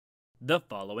The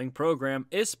following program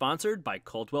is sponsored by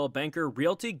Coldwell Banker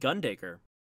Realty Gundaker.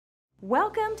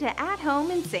 Welcome to At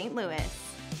Home in St. Louis.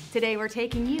 Today we're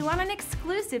taking you on an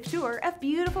exclusive tour of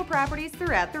beautiful properties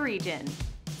throughout the region.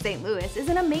 St. Louis is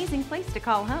an amazing place to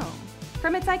call home.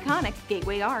 From its iconic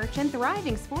Gateway Arch and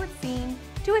thriving sports scene,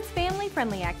 to its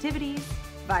family-friendly activities,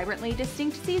 vibrantly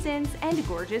distinct seasons, and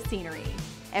gorgeous scenery.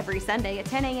 Every Sunday at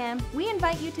 10 a.m., we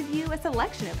invite you to view a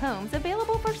selection of homes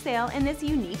available for sale in this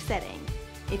unique setting.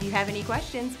 If you have any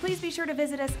questions, please be sure to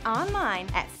visit us online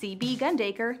at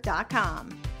cbgundaker.com.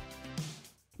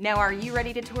 Now, are you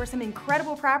ready to tour some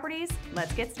incredible properties?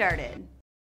 Let's get started.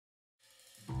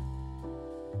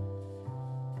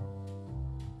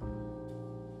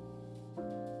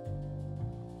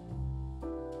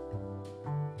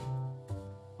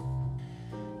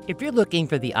 If you're looking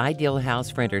for the ideal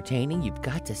house for entertaining, you've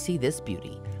got to see this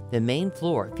beauty. The main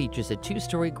floor features a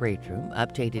two-story great room,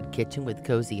 updated kitchen with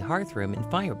cozy hearth room and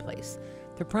fireplace.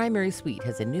 The primary suite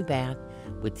has a new bath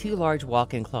with two large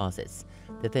walk-in closets.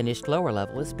 The finished lower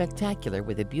level is spectacular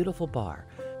with a beautiful bar,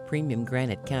 premium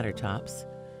granite countertops,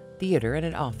 theater, and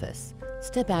an office.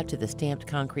 Step out to the stamped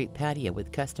concrete patio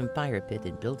with custom fire pit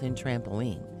and built-in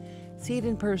trampoline. See it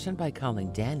in person by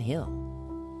calling Dan Hill.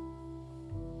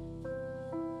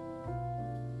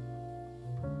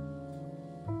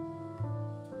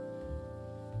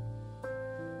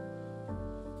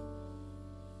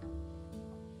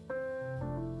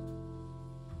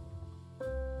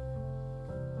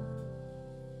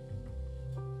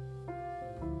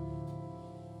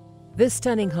 This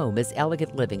stunning home is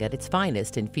elegant living at its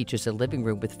finest and features a living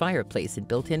room with fireplace and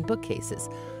built-in bookcases,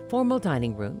 formal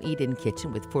dining room, eat-in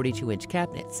kitchen with 42-inch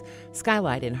cabinets,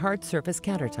 skylight, and hard surface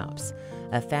countertops.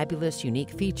 A fabulous,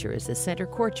 unique feature is the center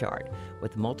courtyard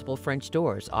with multiple French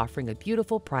doors offering a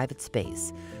beautiful private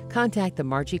space. Contact the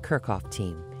Margie Kirchhoff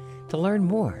team to learn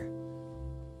more.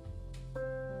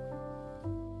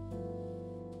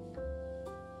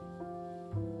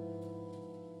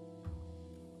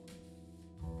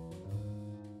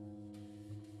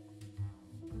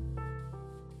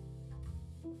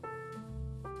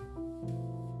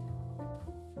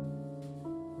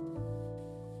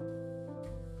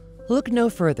 Look no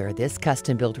further. This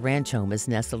custom-built ranch home is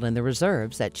nestled in the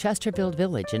reserves at Chesterfield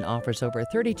Village and offers over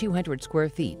 3,200 square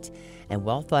feet and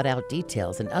well-thought-out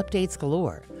details and updates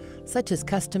galore, such as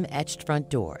custom etched front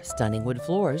door, stunning wood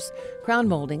floors, crown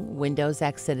molding, windows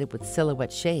accented with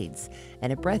silhouette shades,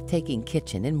 and a breathtaking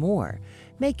kitchen and more.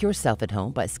 Make yourself at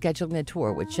home by scheduling a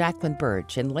tour with Jacqueline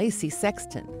Birch and Lacey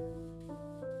Sexton.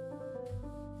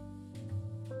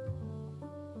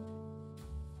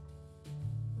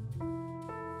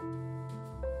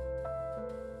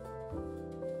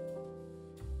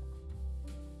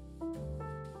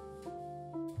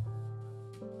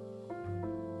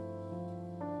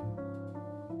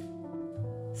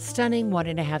 Stunning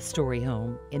 1.5-story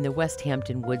home in the West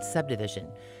Hampton Woods subdivision,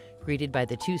 greeted by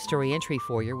the 2-story entry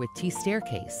foyer with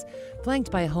T-staircase,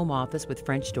 flanked by a home office with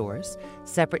French doors,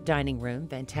 separate dining room,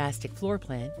 fantastic floor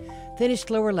plan, finished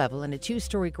lower level, and a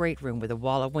 2-story great room with a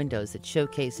wall of windows that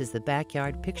showcases the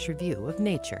backyard picture view of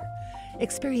nature.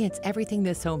 Experience everything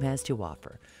this home has to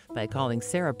offer by calling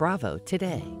Sarah Bravo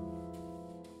today.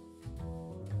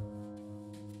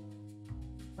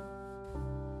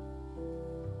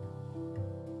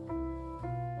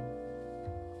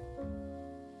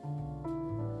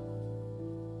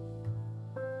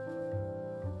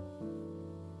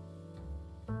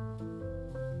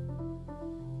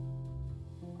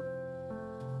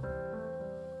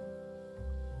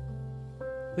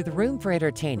 With room for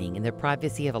entertaining and the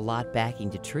privacy of a lot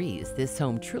backing to trees, this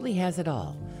home truly has it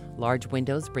all. Large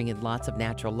windows bring in lots of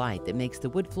natural light that makes the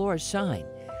wood floors shine.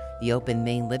 The open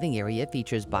main living area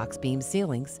features box beam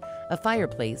ceilings, a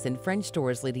fireplace, and French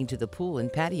doors leading to the pool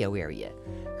and patio area.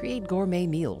 Create gourmet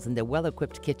meals in the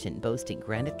well-equipped kitchen boasting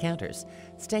granite counters,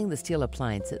 stainless steel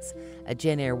appliances, a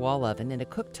Jenn-Air wall oven, and a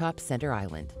cooktop center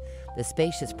island. The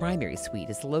spacious primary suite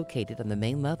is located on the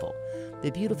main level. The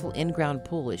beautiful in-ground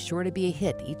pool is sure to be a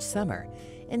hit each summer.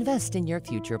 Invest in your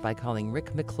future by calling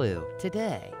Rick McClue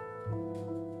today.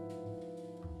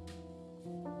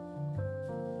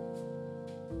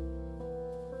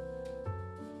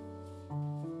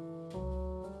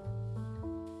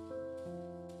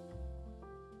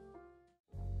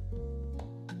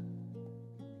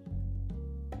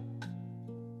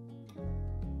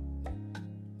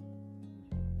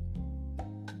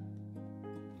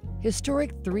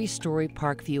 Historic 3-story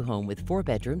Parkview home with 4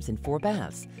 bedrooms and 4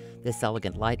 baths. This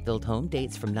elegant light-filled home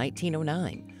dates from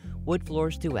 1909. Wood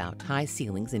floors throughout, high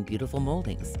ceilings, and beautiful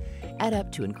moldings add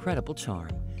up to incredible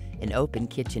charm. An open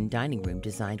kitchen dining room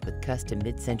designed with custom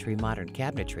mid-century modern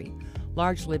cabinetry,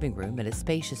 large living room, and a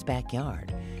spacious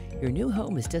backyard. Your new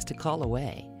home is just a call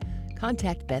away.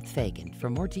 Contact Beth Fagan for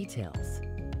more details.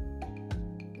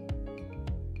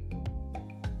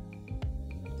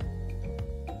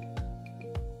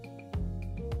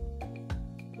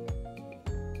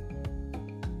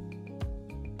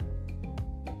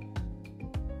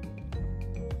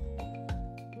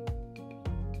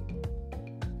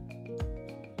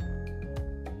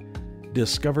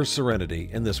 Discover serenity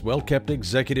in this well-kept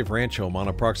executive ranch home on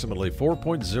approximately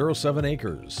 4.07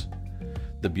 acres.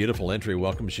 The beautiful entry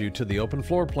welcomes you to the open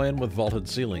floor plan with vaulted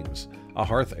ceilings, a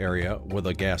hearth area with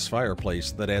a gas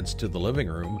fireplace that adds to the living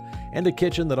room, and a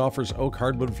kitchen that offers oak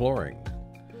hardwood flooring.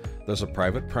 There's a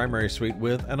private primary suite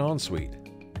with an ensuite.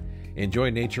 Enjoy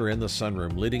nature in the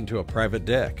sunroom leading to a private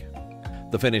deck.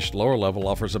 The finished lower level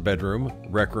offers a bedroom,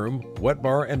 rec room, wet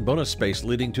bar, and bonus space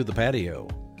leading to the patio.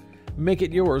 Make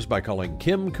it yours by calling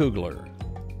Kim Kugler.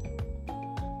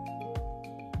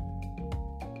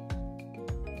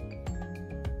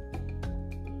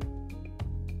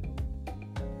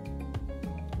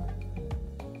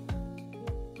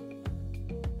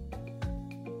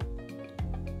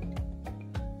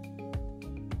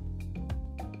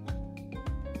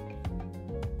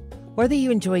 Whether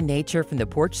you enjoy nature from the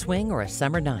porch swing or a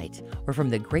summer night, or from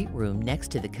the great room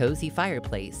next to the cozy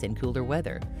fireplace in cooler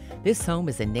weather, this home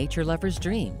is a nature lover's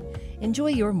dream. Enjoy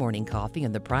your morning coffee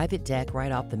on the private deck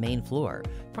right off the main floor,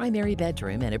 primary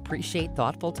bedroom, and appreciate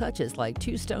thoughtful touches like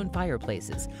 2 stone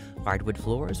fireplaces, hardwood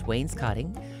floors,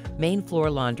 wainscoting, main floor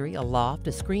laundry, a loft,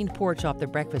 a screened porch off the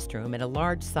breakfast room, and a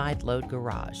large side-load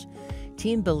garage.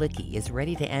 Team Balicki is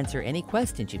ready to answer any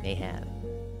questions you may have.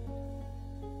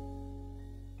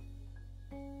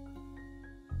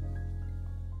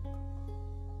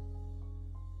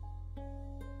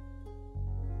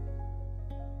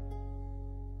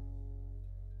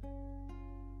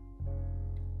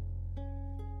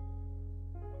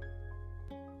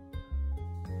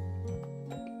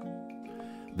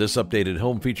 This updated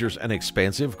home features an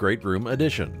expansive great room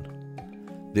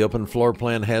addition. The open floor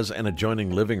plan has an adjoining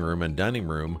living room and dining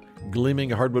room, gleaming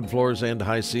hardwood floors and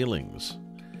high ceilings.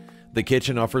 The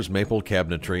kitchen offers maple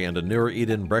cabinetry and a newer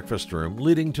eat-in breakfast room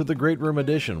leading to the great room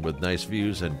addition with nice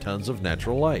views and tons of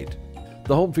natural light.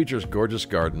 The home features gorgeous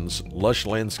gardens, lush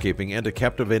landscaping, and a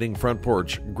captivating front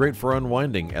porch, great for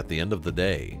unwinding at the end of the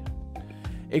day.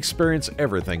 Experience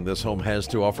everything this home has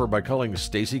to offer by calling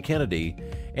Stacy Kennedy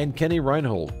and Kenny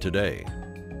Reinhold today.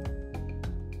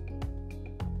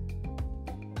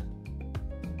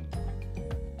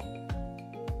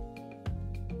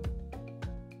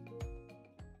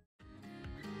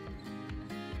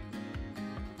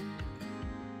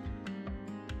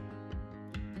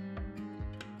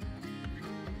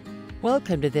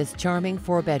 Welcome to this charming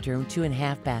 4-bedroom,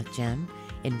 2.5 bath gem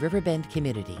in Riverbend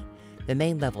Community. The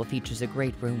main level features a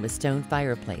great room with stone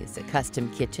fireplace, a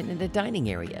custom kitchen, and a dining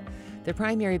area. The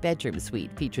primary bedroom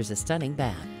suite features a stunning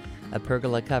bath, a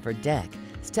pergola-covered deck,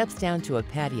 steps down to a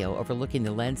patio overlooking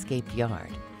the landscaped yard.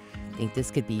 Think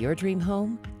this could be your dream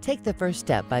home? Take the first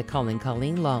step by calling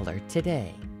Colleen Lawler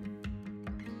today.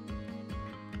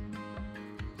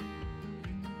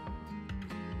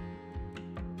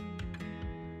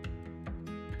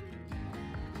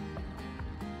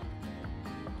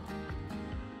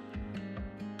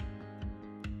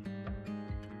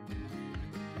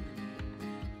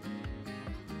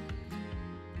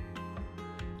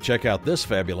 Check out this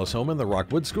fabulous home in the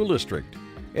Rockwood School District.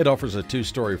 It offers a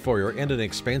 2-story foyer and an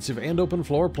expansive and open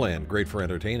floor plan, great for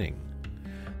entertaining.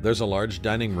 There's a large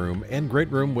dining room and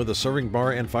great room with a serving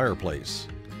bar and fireplace.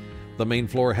 The main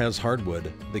floor has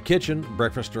hardwood. The kitchen,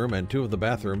 breakfast room, and 2 of the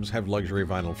bathrooms have luxury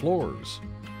vinyl floors.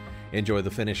 Enjoy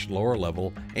the finished lower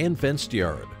level and fenced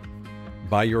yard.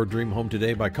 Buy your dream home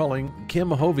today by calling Kim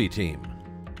Hovey Team.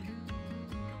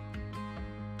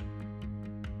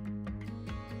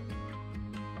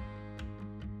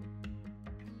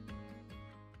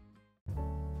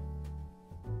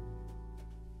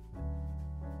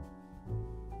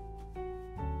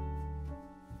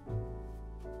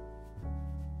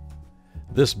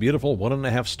 This beautiful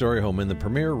 1.5-story home in the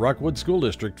premier Rockwood School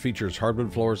District features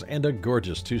hardwood floors and a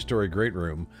gorgeous 2-story great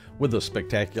room with a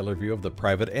spectacular view of the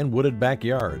private and wooded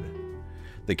backyard.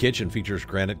 The kitchen features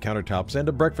granite countertops and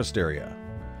a breakfast area.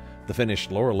 The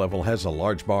finished lower level has a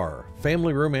large bar,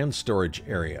 family room, and storage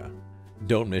area.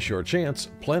 Don't miss your chance.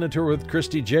 Plan a tour with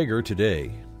Christy Jager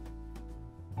today.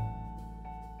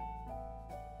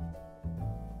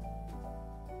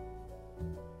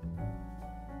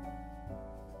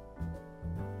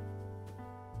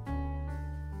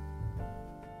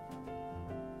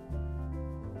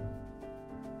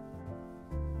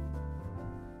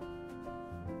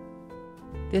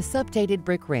 This updated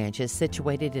brick ranch is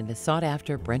situated in a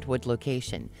sought-after Brentwood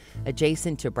location,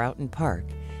 adjacent to Broughton Park,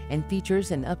 and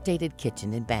features an updated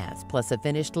kitchen and baths, plus a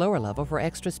finished lower level for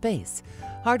extra space.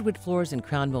 Hardwood floors and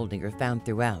crown molding are found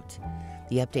throughout.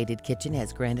 The updated kitchen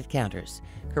has granite counters,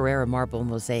 Carrara marble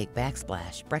mosaic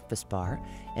backsplash, breakfast bar,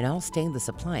 and all stainless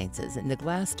appliances, and the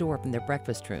glass door from the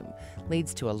breakfast room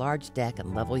leads to a large deck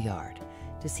and level yard.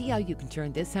 To see how you can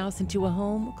turn this house into a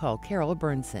home, call Carol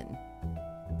Burnson.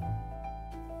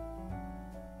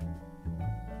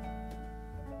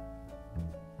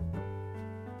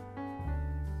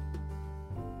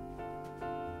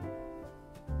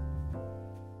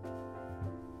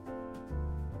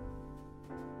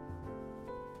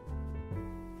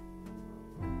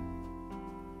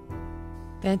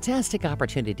 Fantastic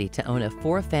opportunity to own a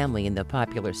 4-family in the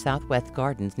popular Southwest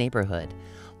Gardens neighborhood,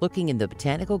 looking in the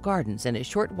Botanical Gardens and a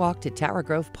short walk to Tower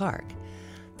Grove Park.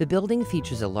 The building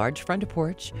features a large front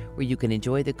porch where you can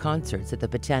enjoy the concerts at the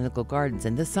Botanical Gardens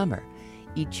in the summer.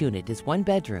 Each unit is 1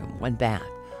 bedroom, 1 bath.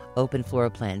 Open floor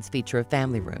plans feature a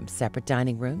family room, separate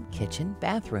dining room, kitchen,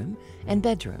 bathroom, and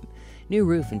bedroom. New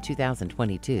roof in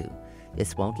 2022.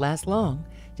 This won't last long.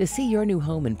 To see your new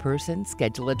home in person,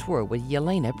 schedule a tour with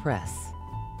Yelena Press.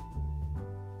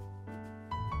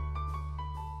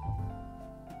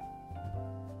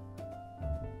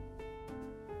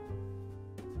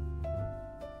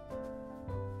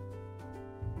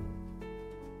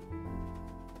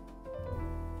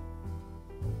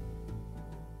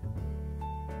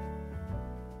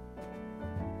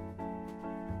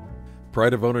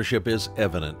 Pride of ownership is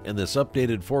evident in this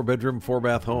updated 4-bedroom,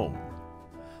 4-bath home.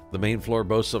 The main floor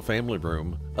boasts a family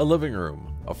room, a living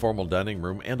room, a formal dining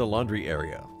room, and a laundry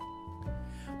area.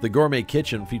 The gourmet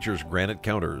kitchen features granite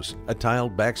counters, a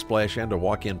tiled backsplash, and a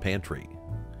walk-in pantry.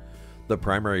 The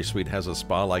primary suite has a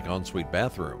spa-like ensuite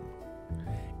bathroom.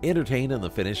 Entertain in the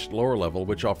finished lower level,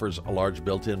 which offers a large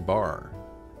built-in bar.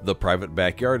 The private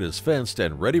backyard is fenced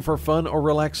and ready for fun or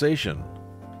relaxation.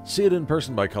 See it in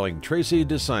person by calling Tracy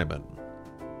DeSimon.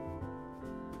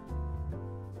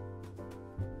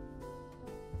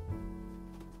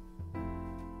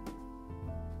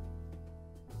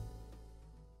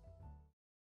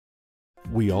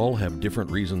 We all have different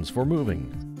reasons for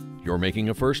moving. You're making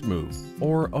a first move,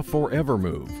 or a forever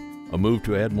move, a move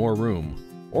to add more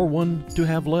room, or one to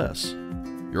have less.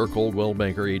 Your Coldwell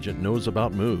Banker agent knows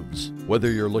about moves.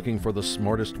 Whether you're looking for the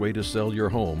smartest way to sell your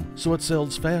home so it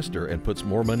sells faster and puts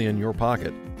more money in your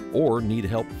pocket, or need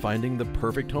help finding the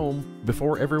perfect home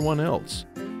before everyone else,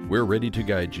 we're ready to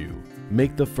guide you.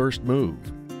 Make the first move.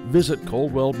 Visit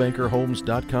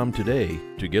ColdwellBankerHomes.com today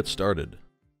to get started.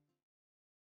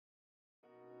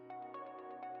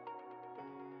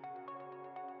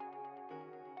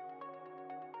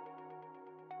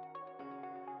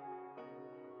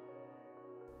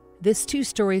 This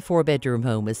 2-story, 4-bedroom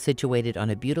home is situated on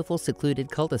a beautiful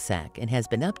secluded cul-de-sac and has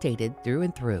been updated through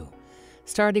and through.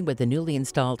 Starting with a newly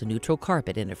installed neutral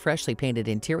carpet and a freshly painted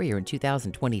interior in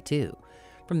 2022.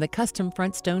 From the custom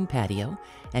front stone patio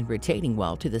and retaining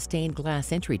wall to the stained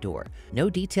glass entry door, no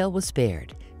detail was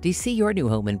spared. To see your new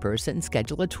home in person,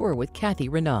 schedule a tour with Kathy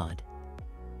Renaud.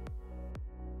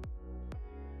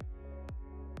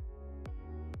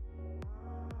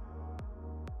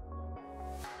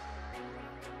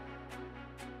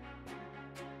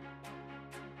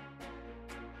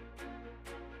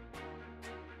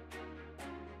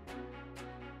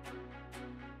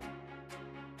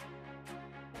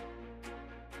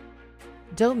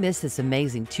 Don't miss this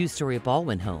amazing 2-story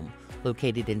Baldwin home,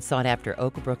 located in sought-after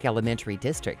Oak Brook Elementary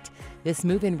District. This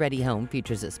move-in ready home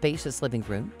features a spacious living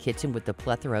room, kitchen with a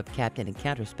plethora of cabinet and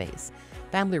counter space,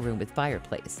 family room with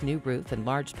fireplace, new roof and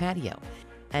large patio,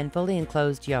 and fully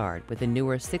enclosed yard with a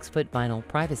newer 6-foot vinyl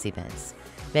privacy fence.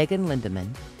 Megan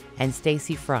Lindemann and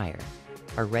Stacy Fryer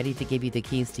are ready to give you the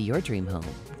keys to your dream home.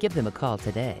 Give them a call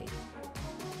today.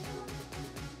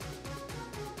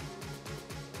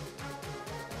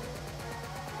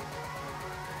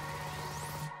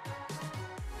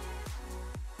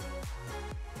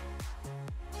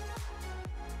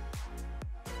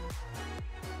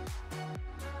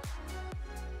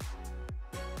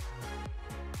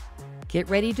 Get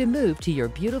ready to move to your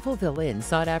beautiful villa in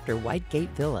sought-after Whitegate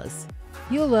Villas.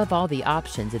 You'll love all the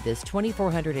options of this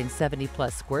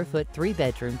 2,470-plus square foot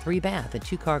 3-bedroom, 3-bath, and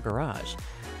 2-car garage.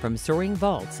 From soaring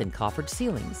vaults and coffered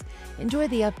ceilings, enjoy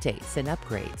the updates and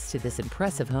upgrades to this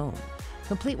impressive home.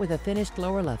 Complete with a finished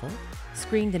lower level,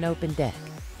 screened and open deck.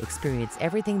 Experience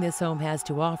everything this home has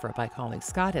to offer by calling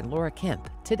Scott and Laura Kemp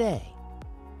today.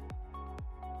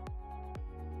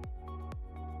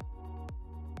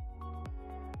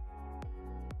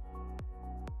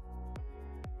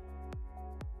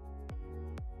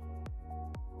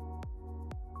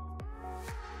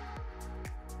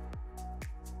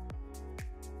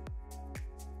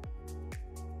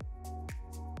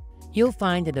 You'll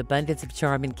find an abundance of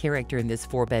charm and character in this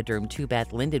 4-bedroom,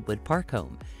 2-bath Lindenwood Park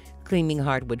home. Gleaming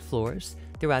hardwood floors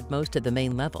throughout most of the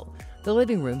main level. The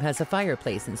living room has a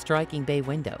fireplace and striking bay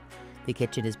window. The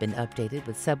kitchen has been updated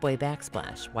with subway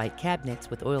backsplash, white cabinets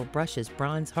with oil brushes,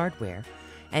 bronze hardware,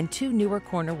 and 2 newer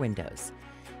corner windows.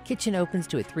 Kitchen opens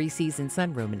to a 3-season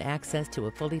sunroom and access to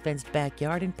a fully fenced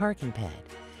backyard and parking pad.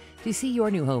 To see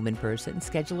your new home in person,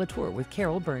 schedule a tour with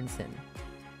Carol Burnson.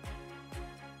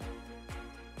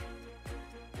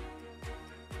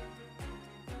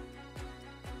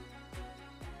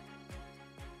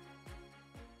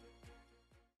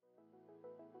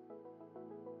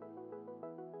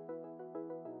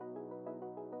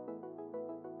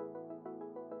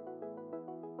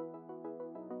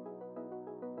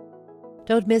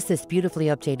 Don't miss this beautifully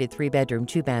updated 3-bedroom,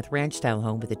 2-bath ranch-style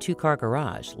home with a 2-car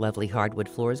garage. Lovely hardwood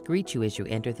floors greet you as you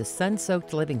enter the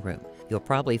sun-soaked living room. You'll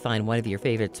probably find one of your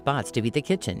favorite spots to be the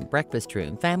kitchen, breakfast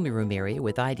room, family room area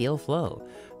with ideal flow,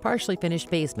 partially finished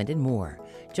basement, and more.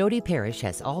 Jody Parrish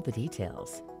has all the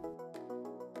details.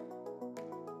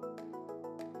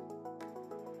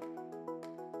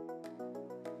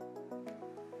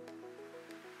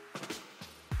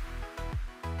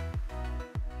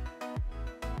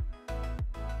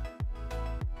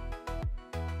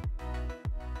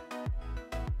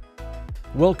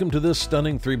 Welcome to this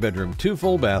stunning 3-bedroom,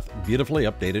 2-full-bath, beautifully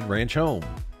updated ranch home.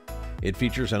 It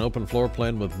features an open floor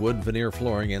plan with wood veneer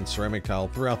flooring and ceramic tile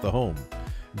throughout the home,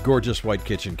 gorgeous white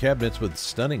kitchen cabinets with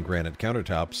stunning granite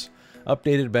countertops,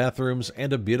 updated bathrooms,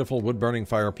 and a beautiful wood-burning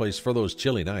fireplace for those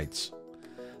chilly nights.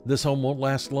 This home won't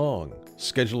last long.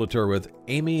 Schedule a tour with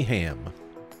Amy Ham.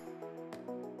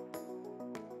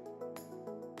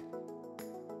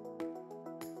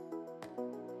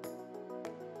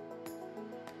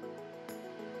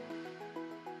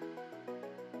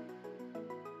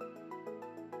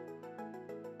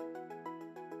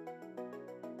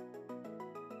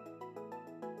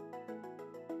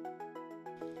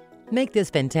 Make this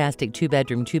fantastic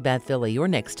 2-bedroom, 2-bath villa your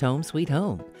next home sweet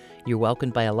home. You're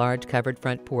welcomed by a large covered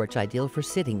front porch ideal for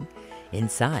sitting.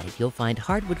 Inside, you'll find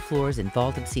hardwood floors and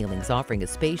vaulted ceilings offering a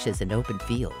spacious and open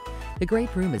feel. The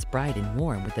great room is bright and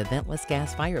warm with a ventless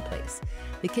gas fireplace.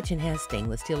 The kitchen has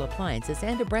stainless steel appliances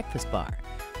and a breakfast bar.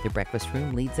 The breakfast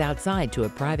room leads outside to a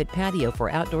private patio for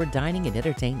outdoor dining and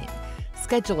entertaining.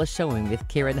 Schedule a showing with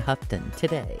Karen Houghton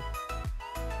today.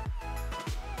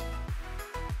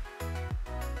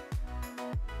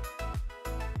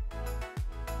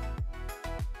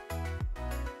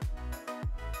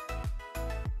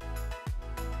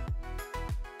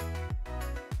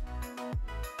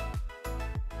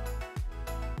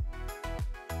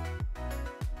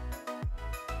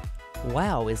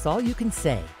 Wow is all you can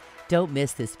say. Don't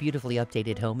miss this beautifully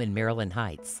updated home in Maryland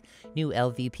Heights. New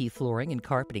LVP flooring and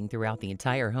carpeting throughout the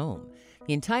entire home.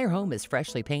 The entire home is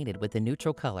freshly painted with a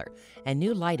neutral color and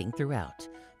new lighting throughout.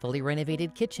 Fully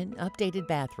renovated kitchen, updated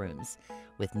bathrooms,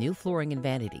 with new flooring and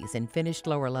vanities and finished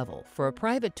lower level. For a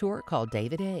private tour, call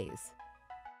David Hayes.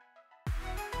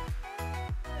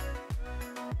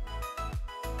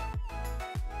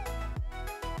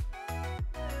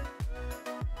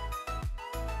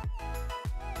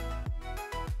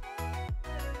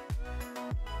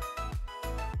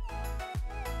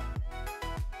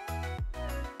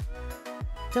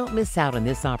 Don't miss out on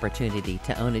this opportunity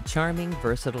to own a charming,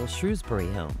 versatile Shrewsbury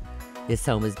home. This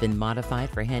home has been modified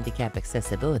for handicap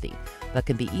accessibility, but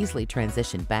can be easily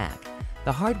transitioned back.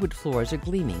 The hardwood floors are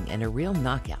gleaming and a real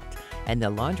knockout, and the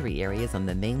laundry area is on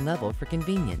the main level for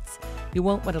convenience. You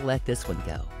won't want to let this one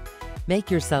go. Make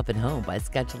yourself at home by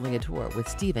scheduling a tour with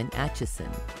Stephen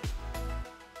Atchison.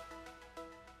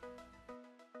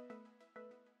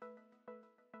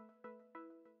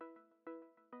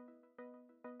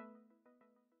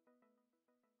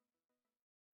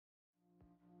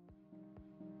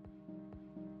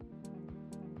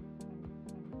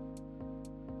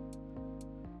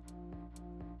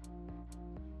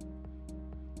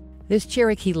 This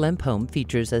Cherokee Lemp home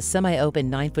features a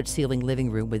semi-open 9-foot ceiling living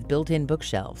room with built-in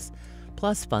bookshelves,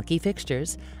 plus funky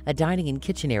fixtures, a dining and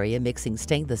kitchen area mixing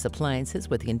stainless appliances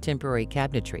with contemporary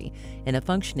cabinetry, and a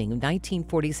functioning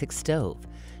 1946 stove.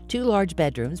 2 large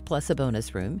bedrooms plus a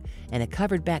bonus room, and a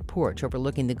covered back porch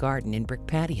overlooking the garden and brick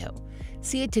patio.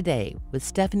 See it today with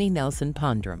Stephanie Nelson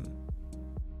Pondrum.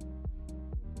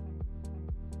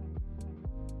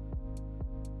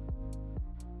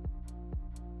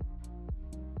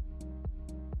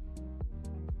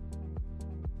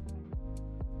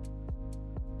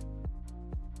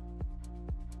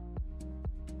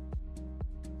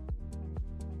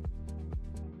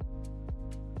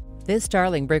 This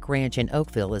darling brick ranch in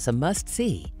Oakville is a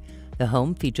must-see. The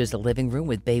home features a living room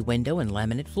with bay window and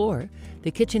laminate floor. The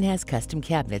kitchen has custom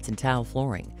cabinets and tile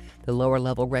flooring. The lower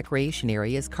level recreation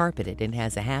area is carpeted and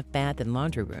has a half bath and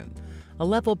laundry room. A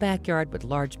level backyard with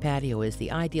large patio is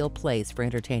the ideal place for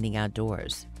entertaining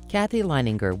outdoors. Kathy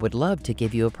Leininger would love to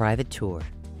give you a private tour.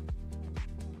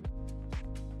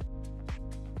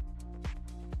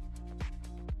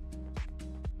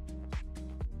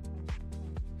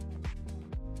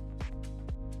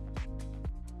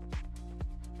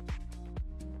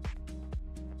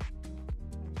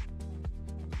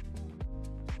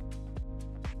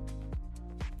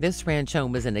 This ranch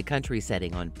home is in a country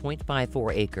setting on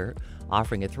 0.54 acre,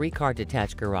 offering a 3-car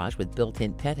detached garage with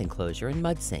built-in pet enclosure and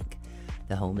mud sink.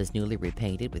 The home is newly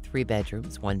repainted with 3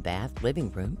 bedrooms, 1 bath,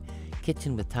 living room,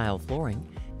 kitchen with tile flooring,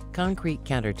 concrete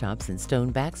countertops, and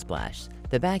stone backsplash.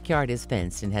 The backyard is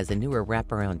fenced and has a newer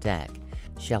wraparound deck.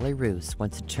 Shelley Roos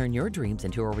wants to turn your dreams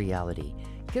into a reality.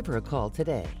 Give her a call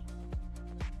today.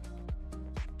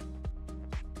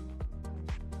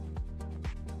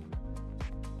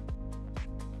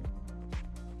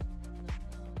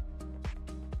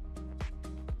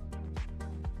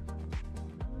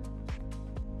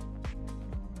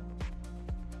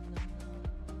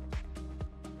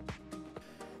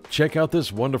 Check out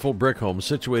this wonderful brick home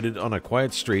situated on a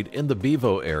quiet street in the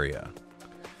Bevo area.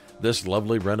 This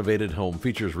lovely renovated home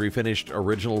features refinished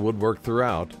original woodwork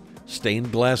throughout,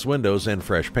 stained glass windows, and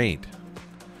fresh paint.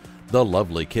 The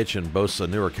lovely kitchen boasts a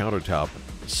newer countertop,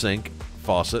 sink,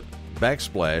 faucet,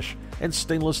 backsplash, and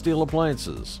stainless steel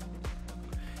appliances.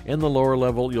 In the lower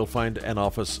level, you'll find an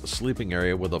office sleeping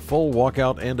area with a full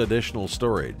walkout and additional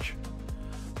storage.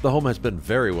 The home has been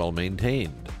very well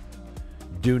maintained.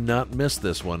 Do not miss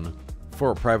this one.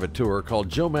 For a private tour, call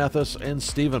Joe Mathis and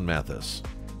Stephen Mathis.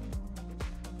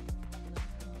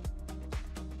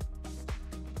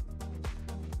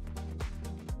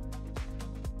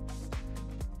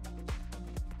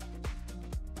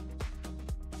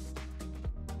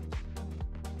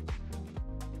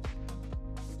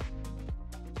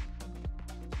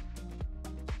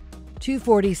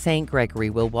 .240 St. Gregory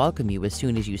will welcome you as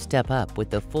soon as you step up with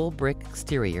the full brick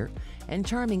exterior and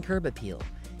charming curb appeal.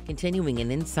 Continuing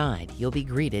in inside, you'll be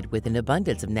greeted with an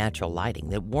abundance of natural lighting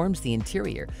that warms the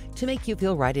interior to make you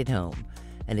feel right at home.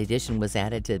 An addition was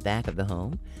added to the back of the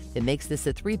home that makes this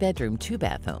a 3-bedroom,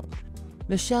 2-bath home.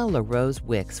 Michelle LaRose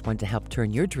Wicks wants to help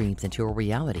turn your dreams into a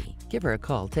reality. Give her a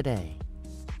call today.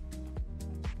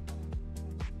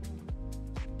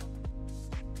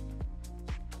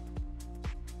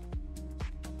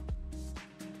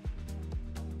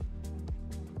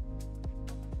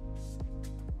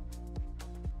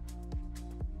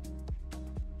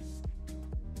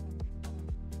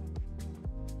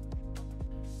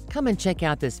 Come and check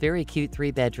out this very cute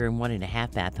 3-bedroom,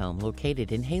 1.5-bath home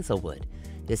located in Hazelwood.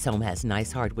 This home has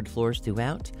nice hardwood floors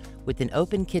throughout, with an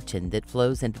open kitchen that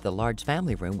flows into the large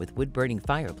family room with wood-burning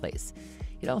fireplace.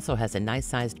 It also has a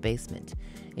nice-sized basement.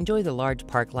 Enjoy the large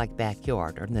park-like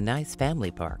backyard or the nice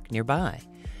family park nearby.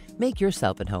 Make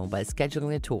yourself at home by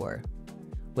scheduling a tour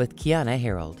with Kiana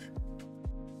Harold.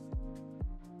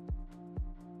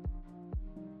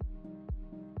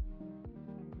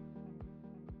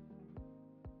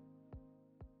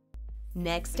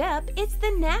 Next up, it's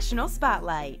the National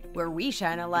Spotlight, where we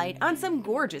shine a light on some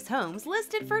gorgeous homes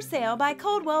listed for sale by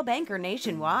Coldwell Banker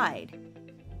nationwide.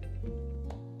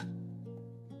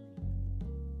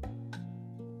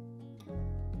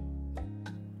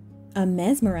 A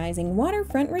mesmerizing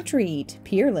waterfront retreat,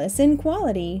 peerless in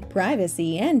quality,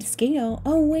 privacy, and scale,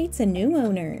 awaits a new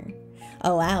owner.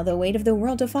 Allow the weight of the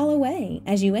world to fall away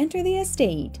as you enter the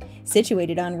estate,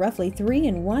 situated on roughly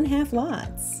 3½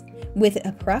 lots, with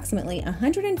approximately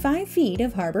 105 feet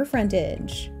of harbor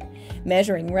frontage.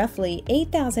 Measuring roughly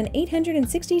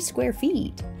 8,860 square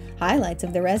feet, highlights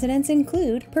of the residence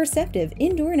include perceptive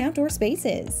indoor and outdoor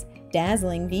spaces,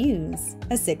 dazzling views,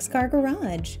 a 6-car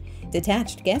garage,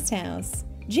 detached guest house,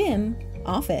 gym,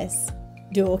 office,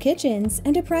 dual kitchens,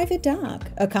 and a private dock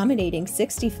accommodating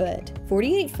 60-foot,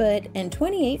 48-foot, and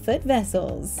 28-foot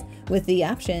vessels, with the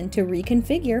option to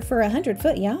reconfigure for a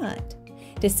 100-foot yacht.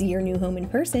 To see your new home in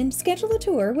person, schedule a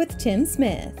tour with Tim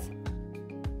Smith.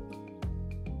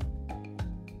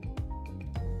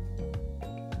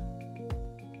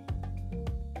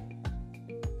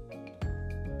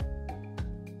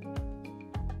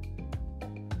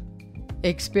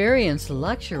 Experience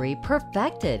luxury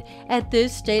perfected at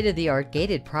this state-of-the-art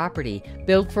gated property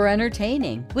built for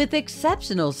entertaining with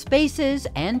exceptional spaces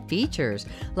and features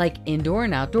like indoor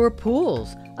and outdoor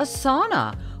pools, a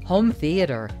sauna, home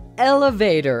theater,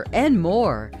 elevator, and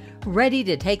more. Ready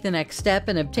to take the next step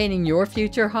in obtaining your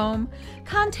future home?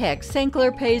 Contact St.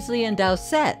 Clair Paisley and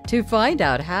Dowsett to find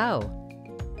out how.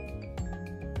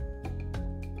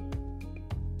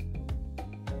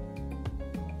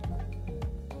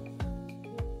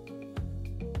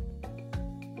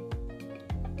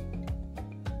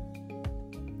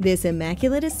 This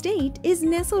immaculate estate is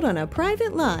nestled on a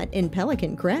private lot in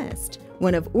Pelican Crest,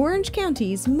 one of Orange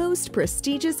County's most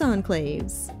prestigious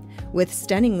enclaves. With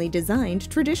stunningly designed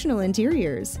traditional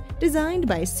interiors, designed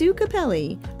by Sue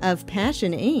Capelli of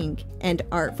Passion Inc., and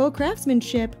artful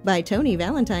craftsmanship by Tony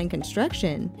Valentine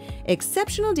Construction,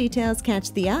 exceptional details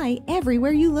catch the eye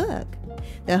everywhere you look.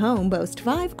 The home boasts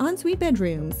 5 ensuite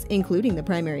bedrooms, including the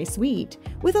primary suite,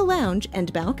 with a lounge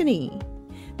and balcony.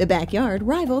 The backyard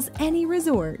rivals any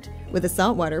resort, with a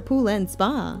saltwater pool and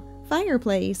spa,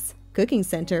 fireplace, cooking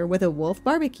center with a Wolf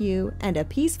barbecue, and a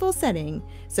peaceful setting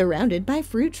surrounded by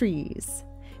fruit trees.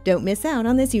 Don't miss out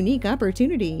on this unique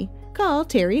opportunity. Call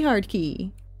Terry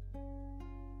Hardkey.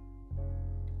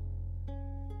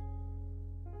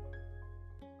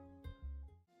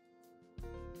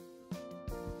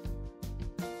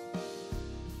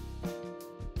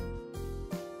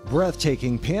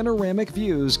 Breathtaking panoramic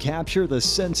views capture the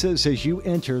senses as you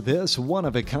enter this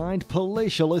one-of-a-kind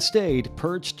palatial estate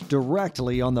perched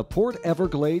directly on the Port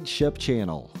Everglades Ship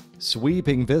Channel.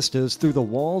 Sweeping vistas through the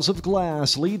walls of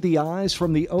glass lead the eyes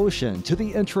from the ocean to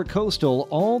the intracoastal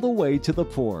all the way to the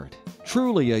port.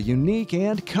 Truly a unique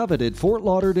and coveted Fort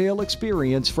Lauderdale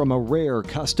experience from a rare,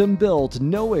 custom-built,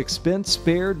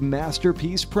 no-expense-spared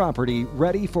masterpiece property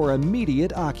ready for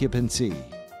immediate occupancy.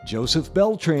 Joseph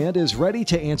Beltrand is ready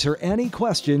to answer any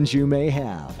questions you may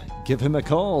have. Give him a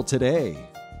call today.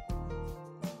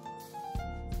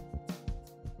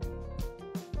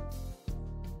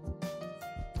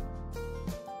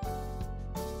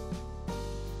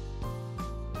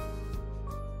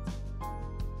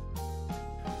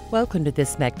 Welcome to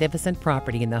this magnificent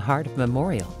property in the heart of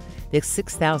Memorial. This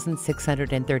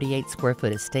 6,638 square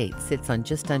foot estate sits on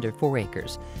just under 4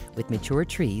 acres, with mature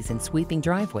trees and sweeping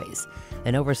driveways,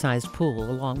 an oversized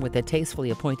pool along with a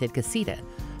tastefully appointed casita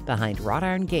behind wrought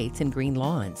iron gates and green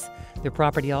lawns. The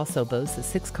property also boasts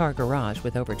a 6-car garage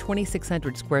with over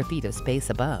 2,600 square feet of space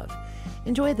above.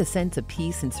 Enjoy the sense of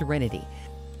peace and serenity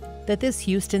that this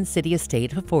Houston City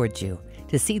estate affords you.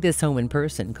 To see this home in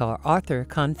person, call Arthur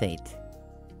Confate.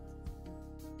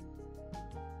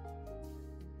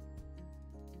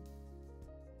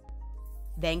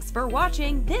 Thanks for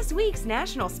watching this week's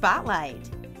National Spotlight.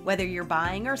 Whether you're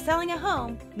buying or selling a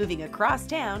home, moving across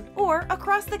town, or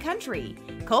across the country,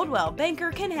 Coldwell Banker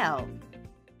can help.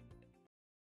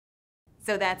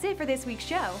 So that's it for this week's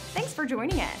show. Thanks for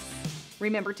joining us.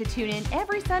 Remember to tune in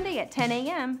every Sunday at 10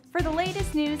 a.m. for the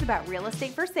latest news about real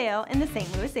estate for sale in the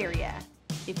St. Louis area.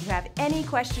 If you have any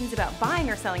questions about buying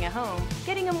or selling a home,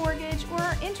 getting a mortgage, or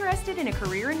are interested in a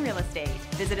career in real estate,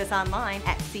 visit us online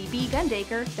at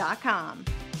cbgundaker.com.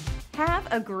 Have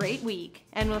a great week,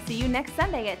 and we'll see you next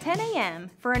Sunday at 10 a.m.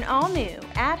 for an all-new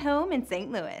At Home in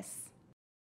St. Louis.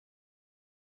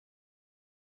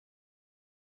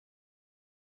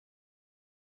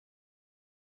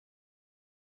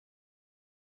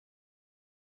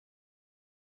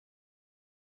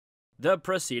 The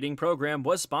preceding program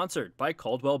was sponsored by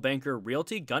Coldwell Banker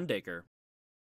Realty Gundaker.